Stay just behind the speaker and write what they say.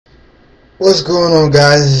What's going on,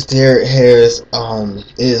 guys? It's Derek Harris. It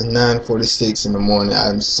is 9:46 in the morning.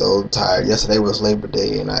 I'm so tired. Yesterday was Labor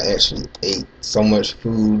Day and I actually ate so much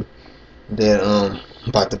food that I'm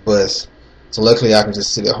about to bust. So luckily I can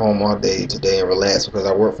just sit at home all day today and relax because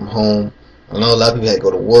I work from home. I know a lot of people had to go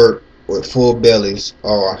to work with full bellies.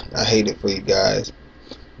 Oh, I hate it for you guys.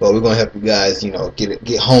 But we're gonna help you guys,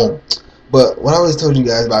 get home. But what I always told you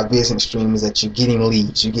guys about VSN Extreme is that you're getting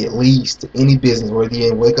leads. You get leads to any business, whether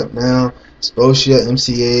you're in Wake Up Now, Scotia,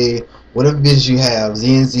 MCA, whatever business you have,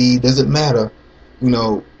 ZNZ, doesn't matter. We're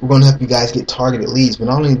going to help you guys get targeted leads. But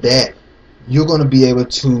not only that, you're going to be able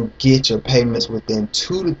to get your payments within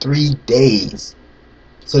 2 to 3 days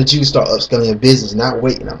so that you can start upscaling your business, not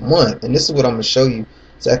waiting a month. And this is what I'm going to show you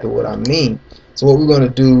exactly what I mean. So what we're going to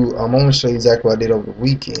do, I'm going to show you exactly what I did over the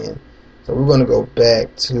weekend. So we're going to go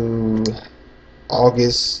back to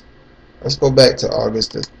August. Let's go back to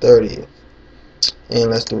August the 30th.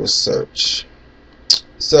 And let's do a search.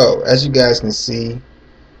 So as you guys can see,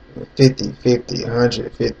 50, 50,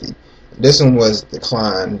 150. This one was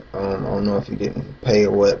declined. I don't know if you didn't pay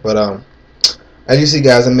or what, but as you see,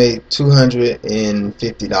 guys, I made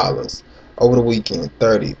 $250 over the weekend.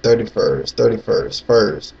 30, 31st, 31st,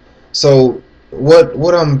 1st. So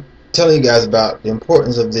what I'm telling you guys about the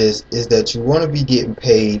importance of this is that you want to be getting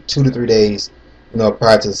paid 2 to 3 days,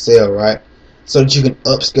 prior to the sale, right? So that you can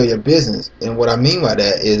upscale your business. And what I mean by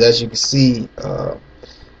that is, as you can see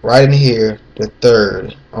right in here, the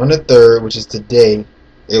 3rd, on the 3rd, which is today,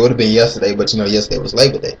 it would have been yesterday, but yesterday was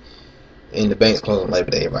Labor Day and the bank's closed on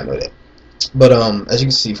Labor Day, everybody know that. But as you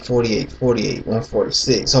can see, 48, 48,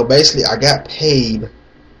 146. So basically I got paid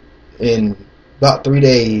in about 3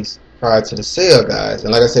 days prior to the sale, guys.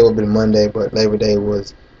 And like I said, it would have been Monday, but Labor Day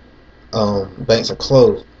was banks are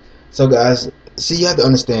closed. So guys, see, you have to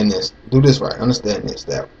understand this. Do this right. Understand this,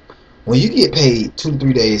 that when you get paid 2 to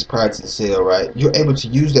 3 days prior to the sale, right, you're able to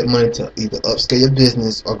use that money to either upscale your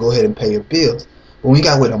business or go ahead and pay your bills. But when you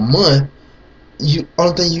got wait a month,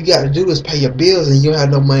 only thing you got to do is pay your bills, and you don't have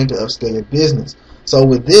no money to upscale your business. So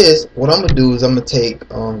with this, what I'm gonna do is I'm gonna take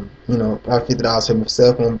probably $50 for my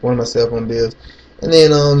cell phone, one of my cell phone bills, and then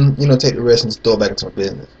take the rest and just throw it back into my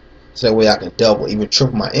business. So that way I can double, even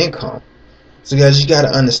triple my income. So guys, you got to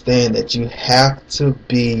understand that you have to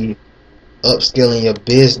be upscaling your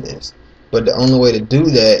business. But the only way to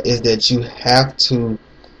do that is that you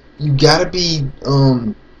got to be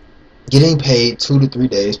getting paid 2 to 3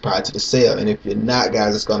 days prior to the sale. And if you're not,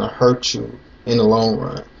 guys, it's going to hurt you in the long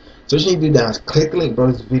run. So what you need to do now is click the link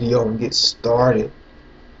below this video and get started.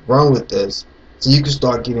 Run with this so you can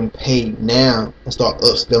start getting paid now and start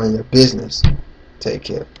upscaling your business. Take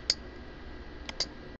care.